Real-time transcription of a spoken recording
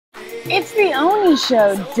It's the Onyi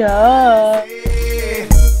show, duh.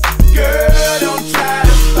 Girl, don't try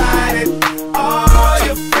to fight it. All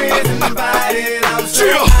your friends invited. I'm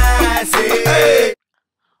so icy.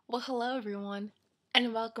 Well, hello everyone,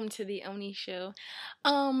 and welcome to the Onyi show.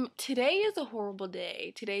 Today is a horrible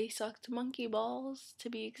day. Today sucked monkey balls, to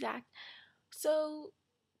be exact. So,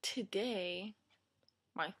 today,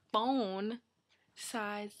 my phone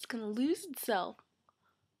decides it's gonna lose itself.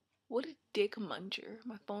 What a dick muncher.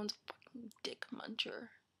 My phone's a fucking dick muncher.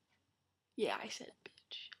 Yeah, I said it,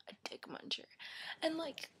 bitch. A dick muncher. And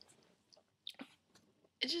like,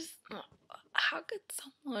 it just, how could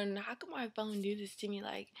my phone do this to me?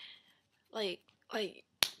 Like, oh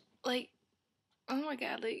my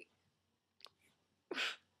god, like,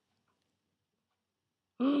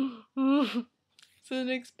 it's an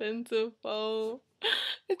expensive phone.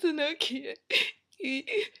 It's a Nokia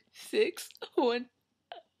E61.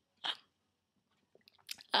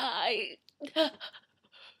 I'm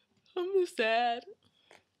sad.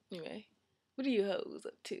 Anyway, what are you hoes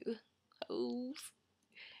up to? Hoes?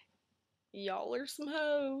 Y'all are some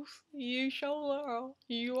hoes. You sure are.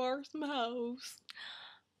 You are some hoes.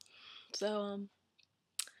 So,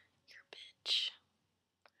 you're a bitch.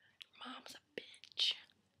 Your mom's a bitch.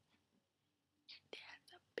 Your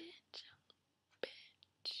dad's a bitch.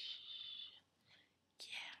 Bitch.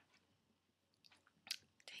 Yeah.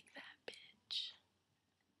 Take that, bitch.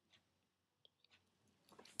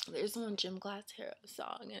 There's one Gym Class Hero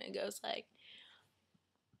song, and it goes like,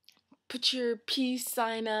 put your peace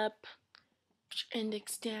sign up, put your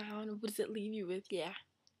index down. What does it leave you with? Yeah,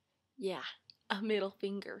 a middle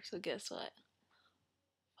finger. So guess what?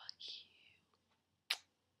 Fuck you.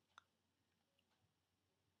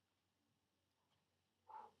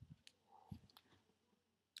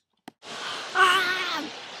 Ah!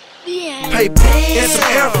 The end. Paper and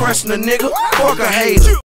some air freshener, nigga. Fuck a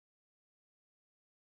hater.